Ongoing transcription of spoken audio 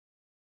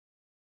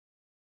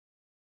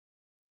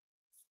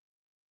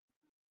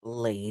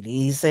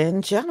Ladies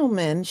and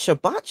gentlemen,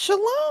 Shabbat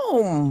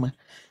Shalom.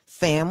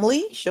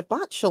 Family,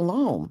 Shabbat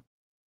Shalom.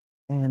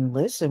 And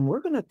listen, we're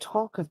going to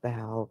talk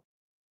about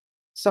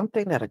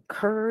something that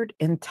occurred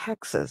in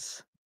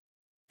Texas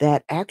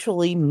that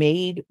actually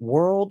made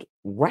world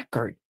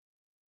record.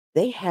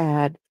 They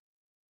had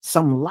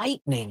some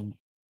lightning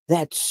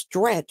that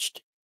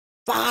stretched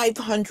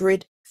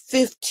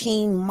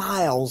 515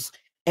 miles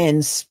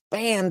and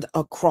spanned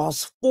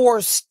across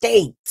 4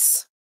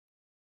 states.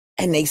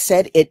 And they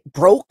said it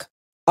broke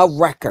a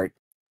record.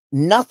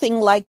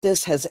 Nothing like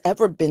this has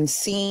ever been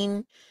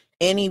seen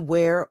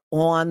anywhere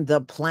on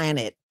the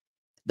planet.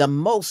 The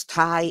Most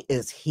High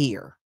is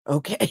here.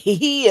 Okay,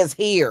 he is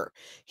here.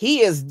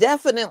 He is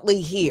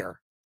definitely here.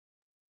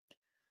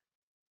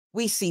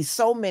 We see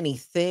so many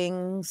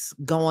things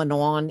going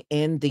on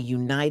in the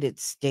United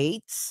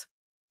States,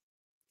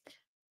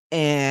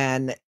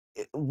 and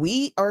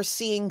we are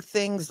seeing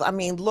things. I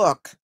mean,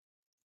 look,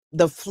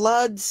 the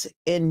floods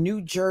in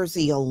New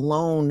Jersey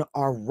alone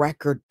are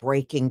record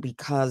breaking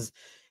because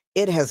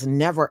it has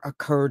never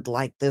occurred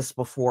like this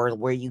before,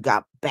 where you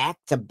got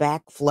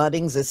back-to-back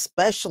floodings,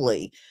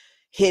 especially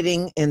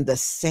hitting in the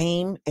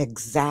same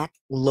exact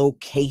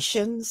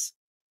locations.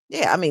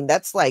 Yeah, I mean,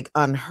 that's like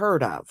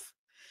unheard of.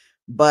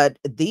 But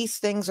these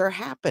things are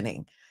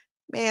happening.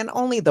 Man,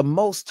 only the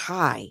Most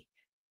High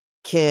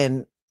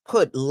can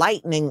put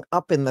lightning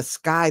up in the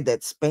sky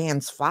that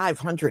spans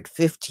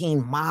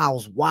 515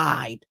 miles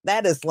wide.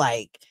 That is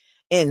like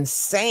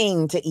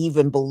insane to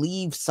even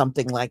believe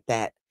something like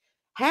that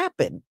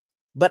happened.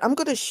 But I'm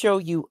going to show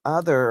you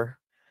other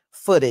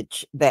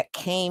footage that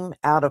came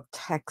out of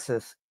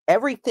Texas.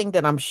 Everything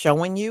that I'm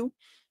showing you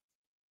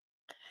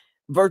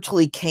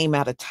virtually came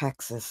out of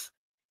Texas.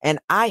 And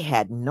I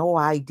had no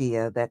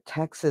idea that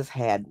Texas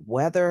had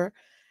weather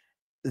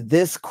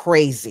this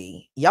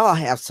crazy. Y'all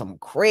have some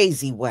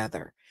crazy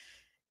weather.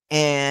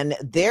 And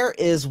there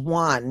is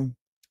one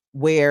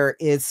where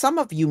is some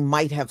of you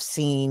might have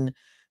seen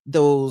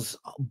those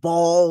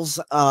balls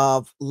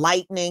of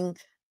lightning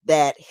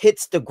that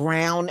hits the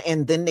ground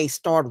and then they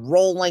start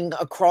rolling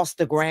across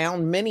the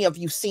ground. Many of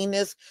you seen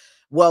this.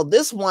 Well,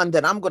 this one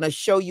that I'm going to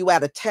show you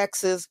out of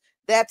Texas,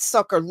 that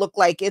sucker looked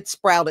like it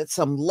sprouted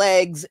some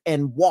legs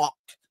and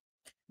walked.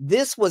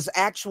 This was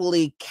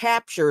actually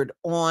captured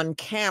on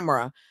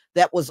camera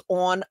that was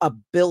on a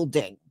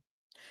building.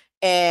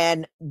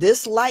 And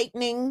this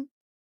lightning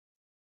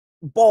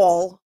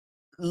ball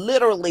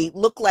literally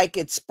looked like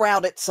it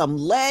sprouted some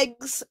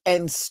legs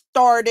and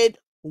started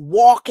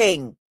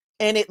walking.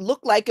 And it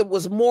looked like it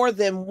was more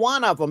than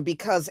one of them,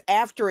 because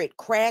after it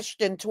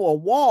crashed into a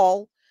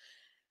wall,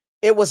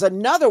 it was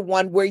another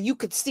one where you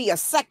could see a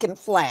second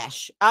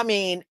flash. I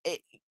mean,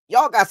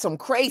 y'all got some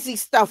crazy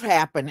stuff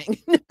happening.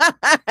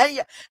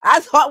 I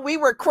thought we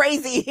were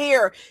crazy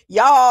here.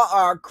 Y'all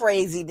are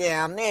crazy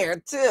down there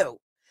too.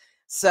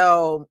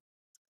 So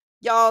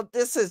y'all,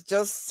 this is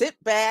just sit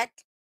back,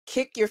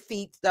 kick your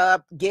feet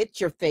up,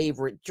 get your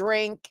favorite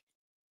drink,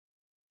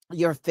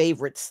 your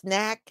favorite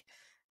snack,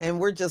 and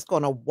we're just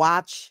going to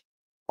watch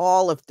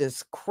all of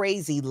this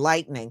crazy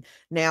lightning.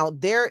 Now,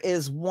 there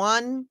is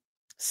one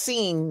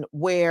scene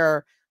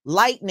where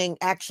lightning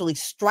actually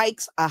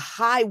strikes a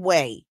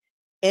highway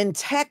in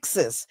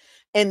Texas,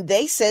 and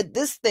they said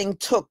this thing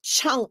took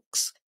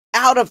chunks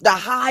out of the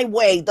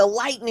highway. The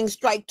lightning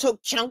strike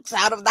took chunks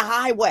out of the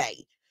highway.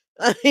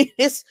 I mean,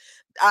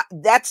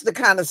 that's the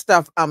kind of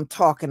stuff I'm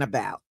talking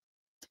about.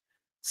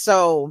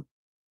 So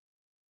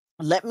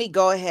let me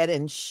go ahead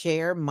and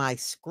share my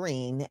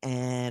screen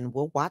and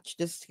we'll watch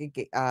this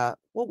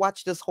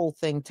whole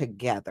thing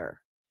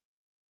together.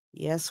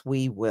 Yes,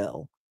 we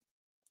will.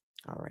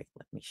 All right,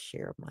 let me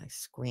share my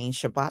screen.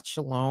 Shabbat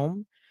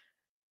Shalom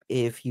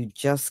if you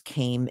just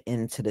came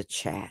into the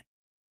chat.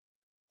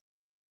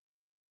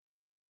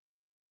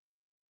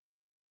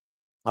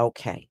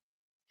 Okay.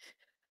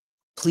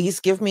 Please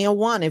give me a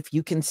 1 if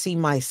you can see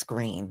my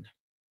screen.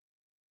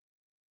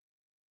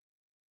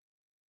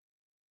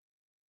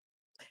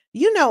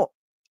 You know,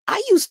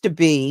 I used to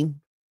be,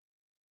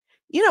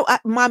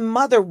 my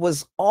mother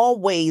was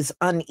always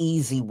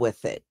uneasy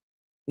with it.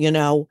 You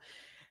know,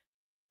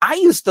 I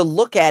used to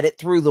look at it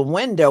through the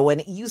window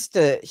and it used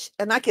to,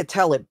 and I could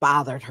tell it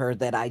bothered her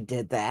that I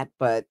did that.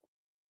 But,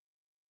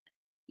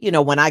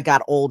 when I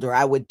got older,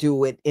 I would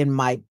do it in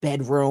my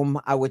bedroom.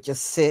 I would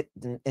just sit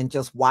and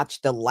just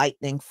watch the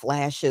lightning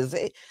flashes.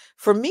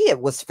 For me, it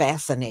was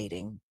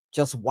fascinating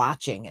just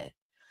watching it.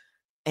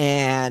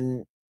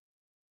 And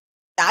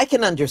I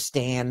can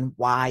understand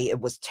why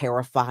it was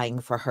terrifying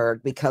for her,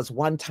 because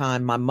one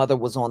time my mother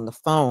was on the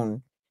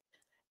phone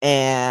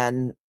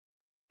and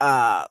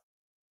uh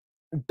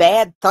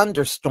bad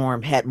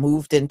thunderstorm had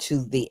moved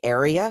into the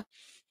area,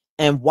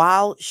 and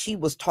while she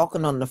was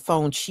talking on the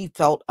phone, she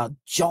felt a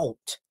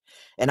jolt.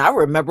 And I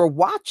remember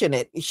watching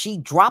it. She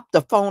dropped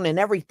the phone and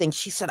everything.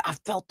 She said, "I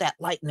felt that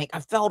lightning. I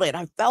felt it.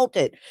 I felt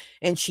it."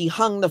 And she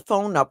hung the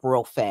phone up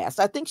real fast.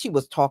 I think she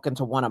was talking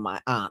to one of my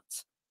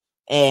aunts,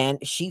 and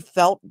she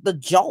felt the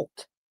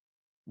jolt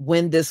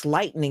when this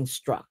lightning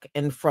struck.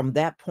 And from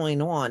that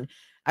point on,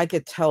 I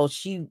could tell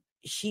she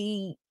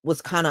she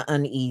was kind of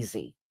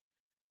uneasy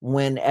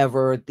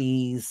whenever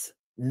these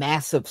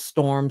massive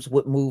storms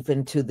would move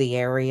into the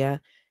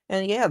area.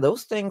 And yeah,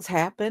 those things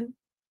happen.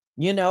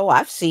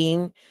 I've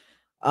seen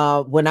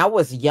when I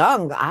was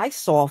young, I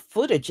saw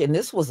footage, and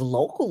this was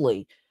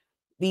locally.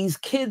 These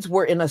kids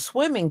were in a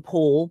swimming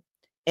pool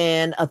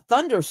and a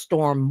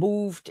thunderstorm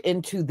moved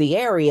into the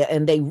area,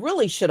 and they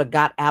really should have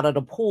got out of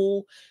the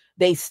pool.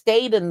 They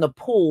stayed in the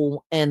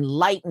pool and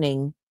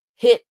lightning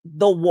hit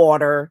the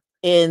water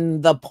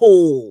in the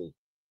pool.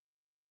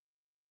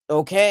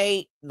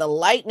 Okay, the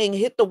lightning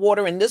hit the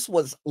water, and this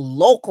was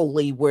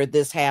locally where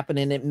this happened,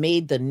 and it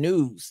made the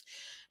news.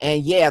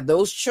 And yeah,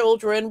 those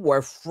children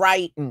were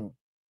frightened.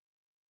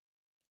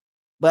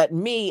 But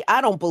me,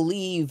 I don't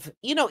believe,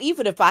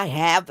 even if I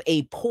have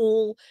a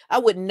pool, I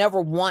would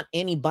never want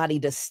anybody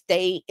to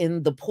stay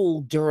in the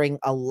pool during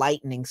a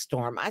lightning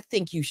storm. I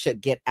think you should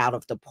get out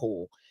of the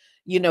pool.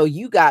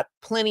 You got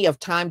plenty of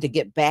time to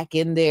get back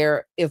in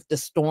there if the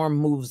storm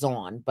moves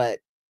on, but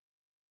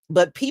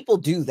people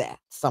do that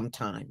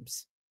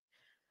sometimes.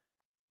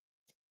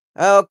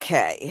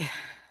 Okay.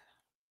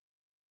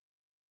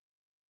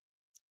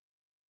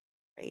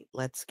 Right,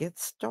 let's get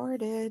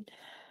started.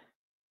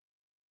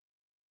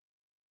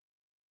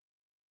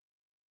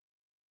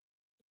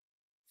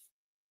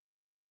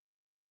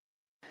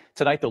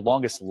 Tonight, the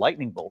longest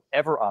lightning bolt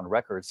ever on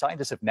record.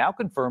 Scientists have now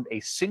confirmed a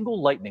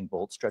single lightning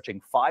bolt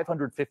stretching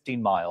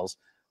 515 miles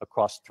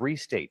across 3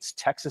 states,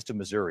 Texas to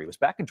Missouri. It was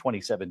back in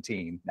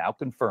 2017, now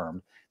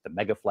confirmed. The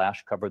mega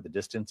flash covered the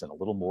distance in a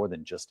little more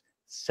than just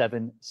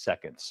 7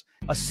 seconds.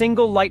 A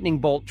single lightning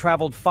bolt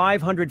traveled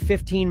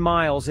 515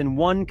 miles in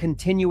one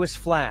continuous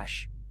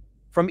flash.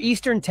 From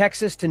eastern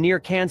Texas to near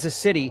Kansas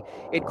City,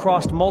 it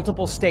crossed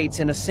multiple states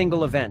in a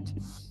single event,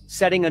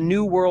 setting a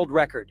new world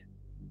record.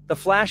 The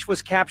flash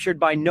was captured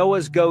by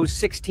NOAA's GOES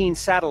 16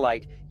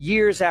 satellite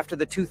years after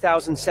the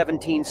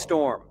 2017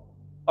 storm.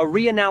 A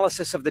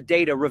reanalysis of the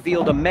data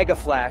revealed a mega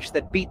flash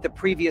that beat the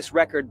previous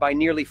record by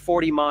nearly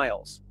 40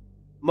 miles.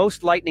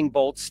 Most lightning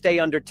bolts stay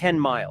under 10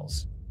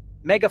 miles.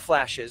 Mega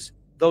flashes,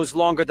 those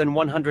longer than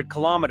 100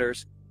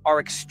 kilometers, are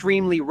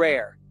extremely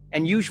rare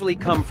and usually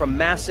come from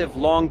massive,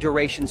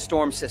 long-duration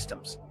storm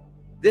systems.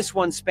 This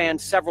one spanned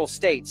several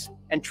states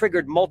and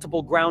triggered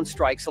multiple ground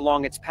strikes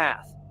along its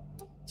path.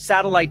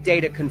 Satellite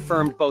data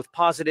confirmed both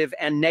positive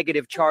and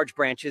negative charge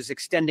branches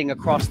extending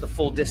across the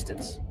full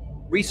distance.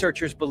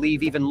 Researchers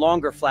believe even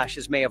longer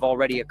flashes may have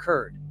already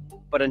occurred,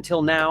 but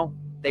until now,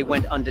 they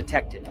went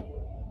undetected.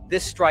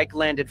 This strike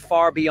landed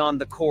far beyond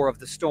the core of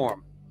the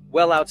storm,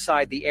 well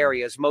outside the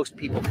areas most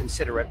people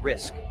consider at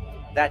risk.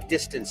 That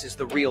distance is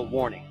the real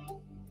warning.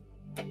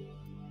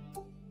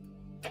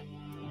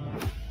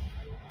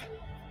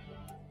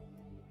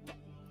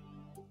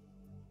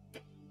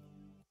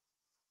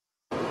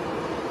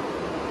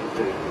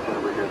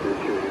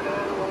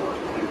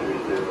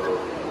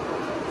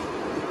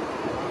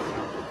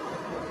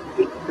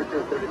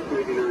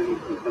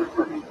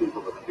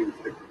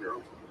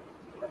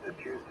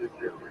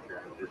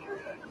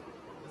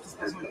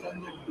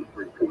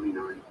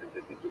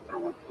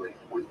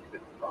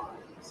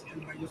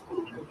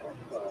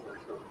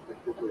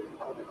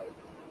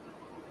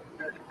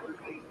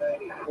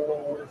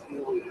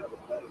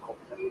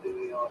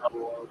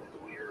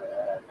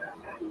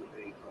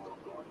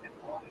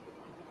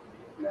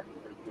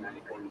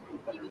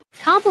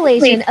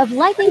 Compilation of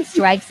lightning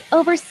strikes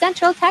over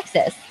Central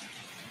Texas.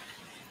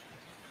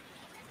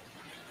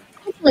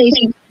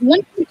 Compilation of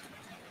lightning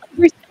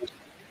over Central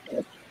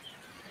Texas.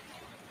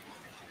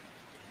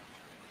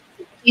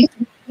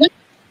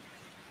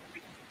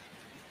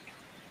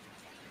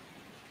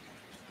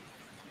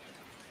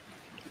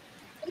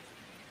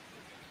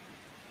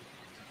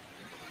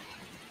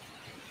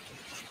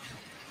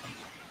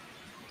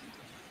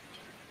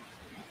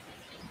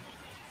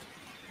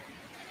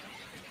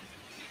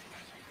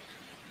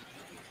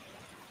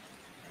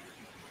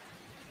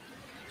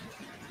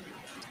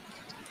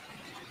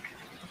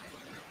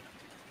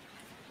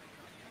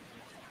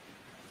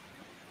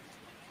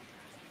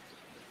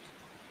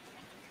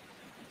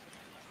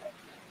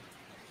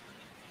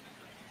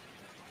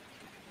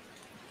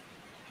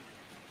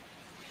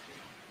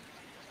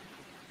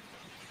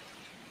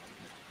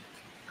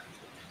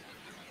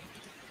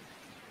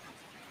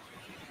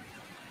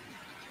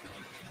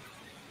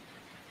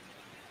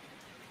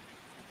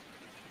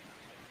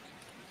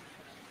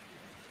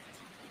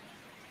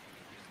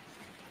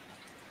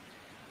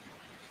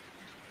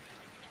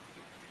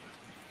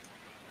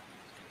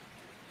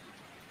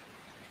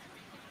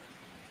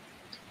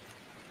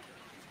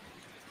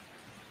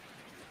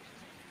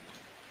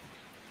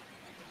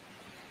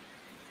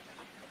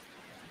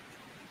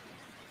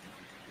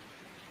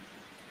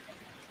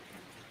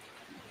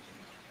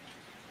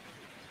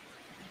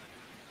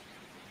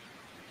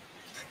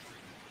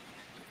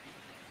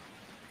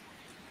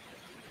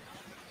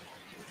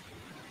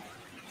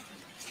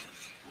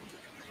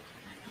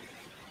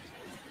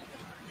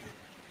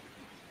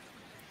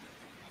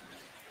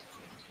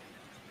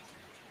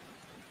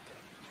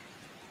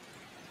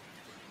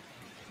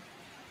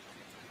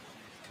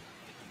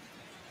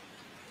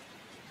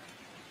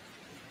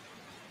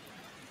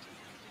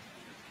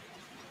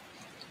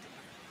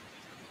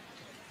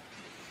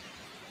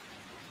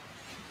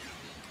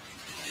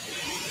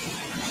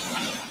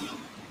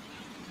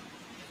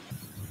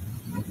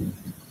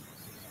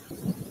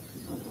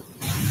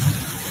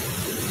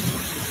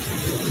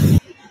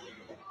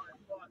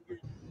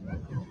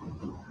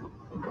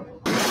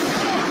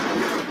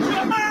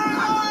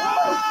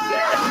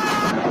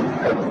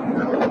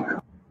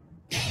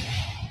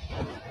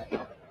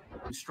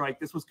 strike.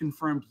 This was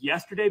confirmed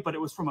yesterday, but it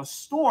was from a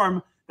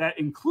storm that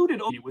included,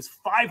 it was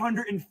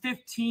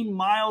 515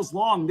 miles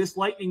long. This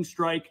lightning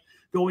strike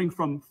going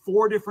from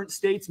 4 different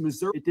states,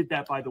 Missouri. It did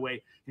that, by the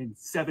way, in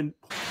 7.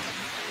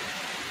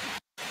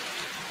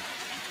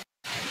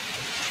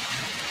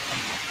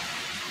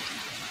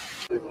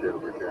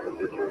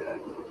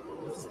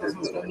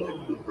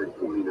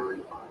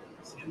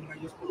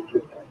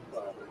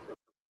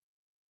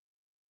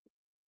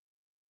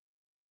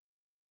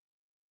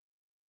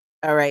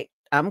 All right,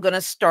 I'm going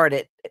to start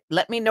it.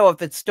 Let me know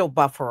if it's still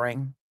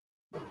buffering.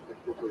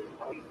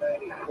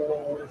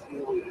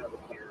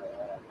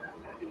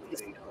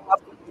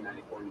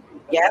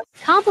 Yes.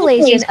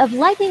 Compilation of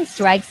lightning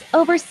strikes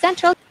over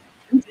central.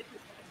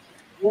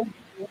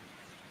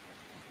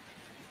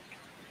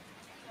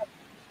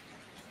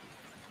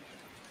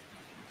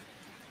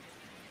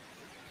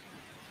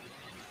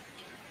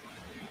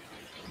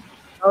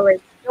 All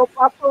right, still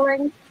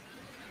buffering?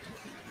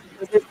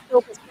 Is it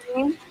still the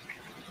same?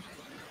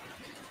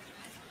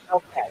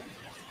 Okay.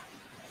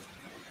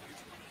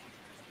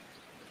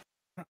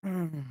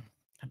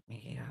 Let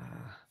me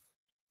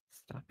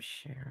stop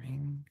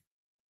sharing.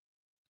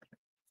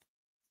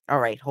 All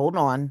right, hold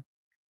on.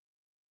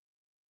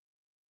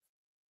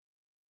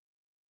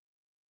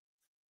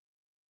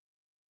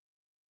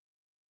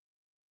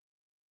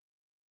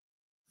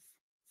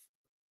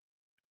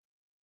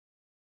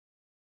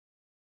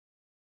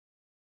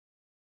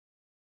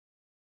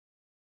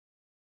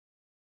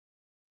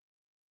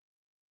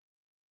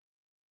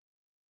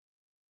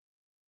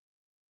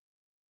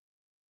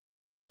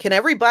 Can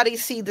everybody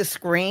see the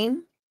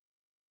screen?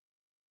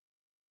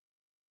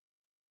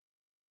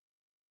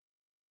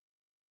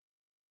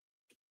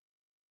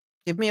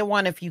 Give me a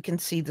 1 if you can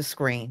see the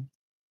screen.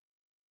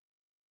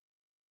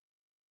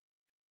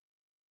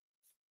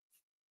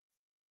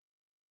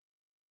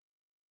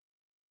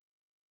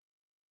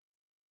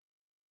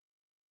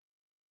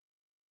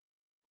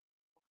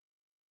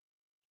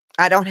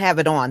 I don't have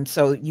it on,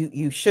 so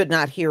you should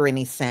not hear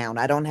any sound.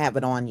 I don't have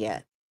it on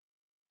yet.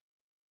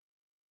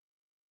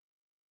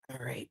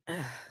 All right.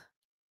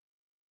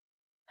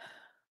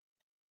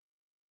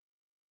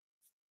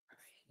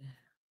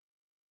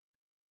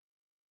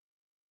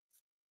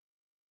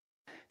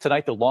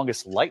 Tonight, the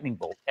longest lightning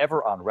bolt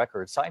ever on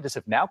record. Scientists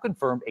have now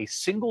confirmed a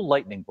single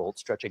lightning bolt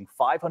stretching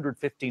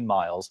 515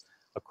 miles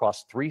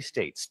across 3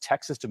 states,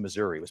 Texas to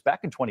Missouri. It was back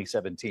in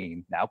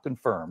 2017, now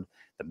confirmed.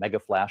 The mega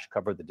flash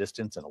covered the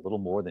distance in a little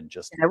more than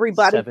just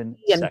 7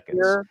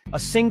 seconds. A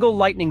single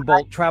lightning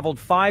bolt traveled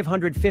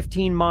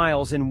 515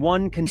 miles in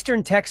one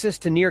eastern Texas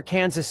to near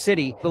Kansas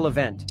City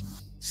event,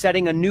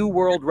 setting a new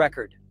world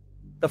record.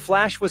 The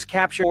flash was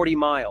captured 40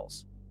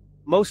 miles.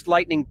 Most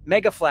lightning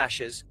mega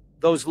flashes,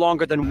 those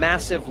longer than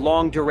massive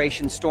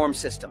long-duration storm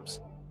systems.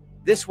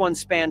 This one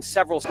spanned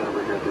several.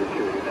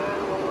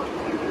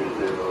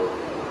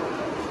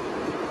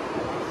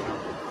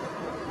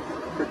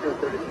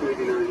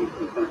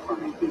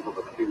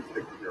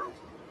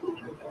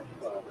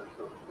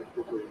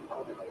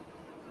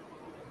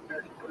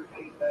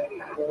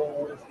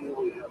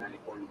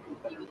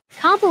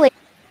 Compilation.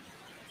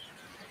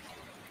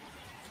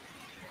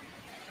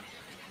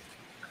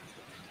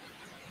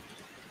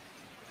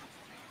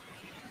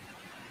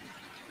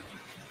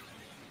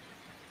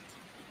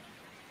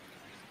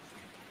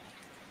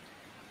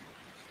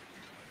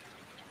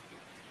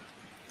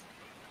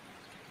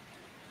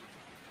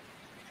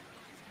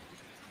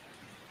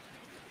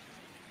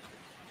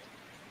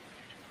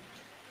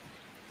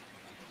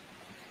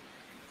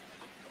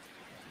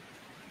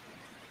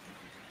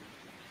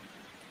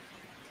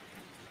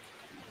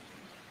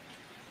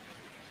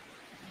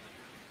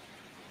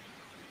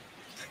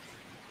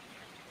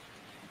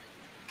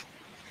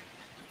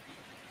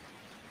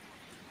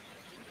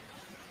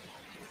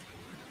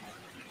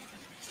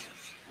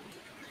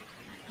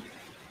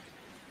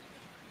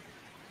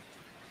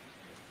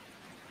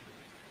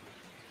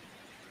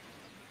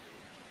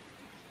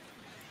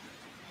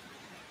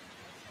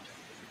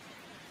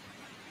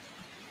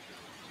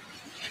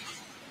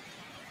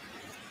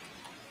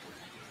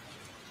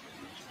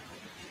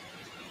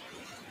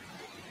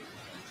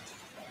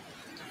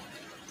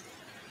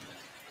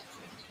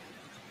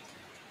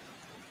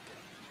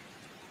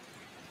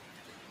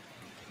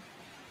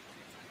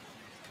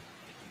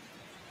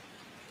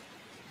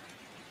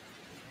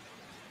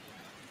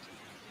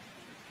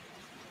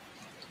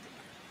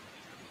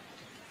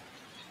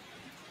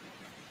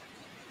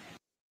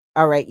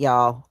 All right,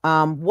 y'all.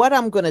 What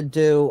I'm going to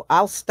do,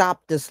 I'll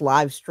stop this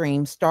live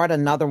stream, start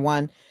another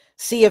one,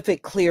 see if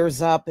it clears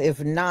up.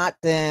 If not,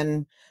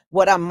 then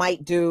what I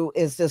might do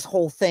is this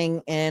whole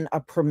thing in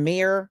a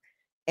Premiere,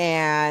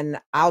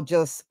 and I'll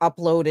just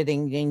upload it,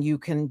 and you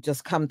can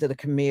just come to the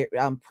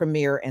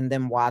Premiere and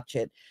then watch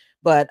it.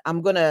 But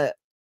I'm going to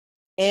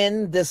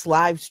end this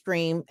live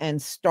stream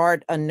and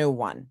start a new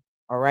one.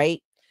 All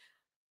right.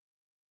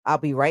 I'll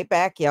be right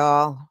back,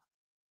 y'all.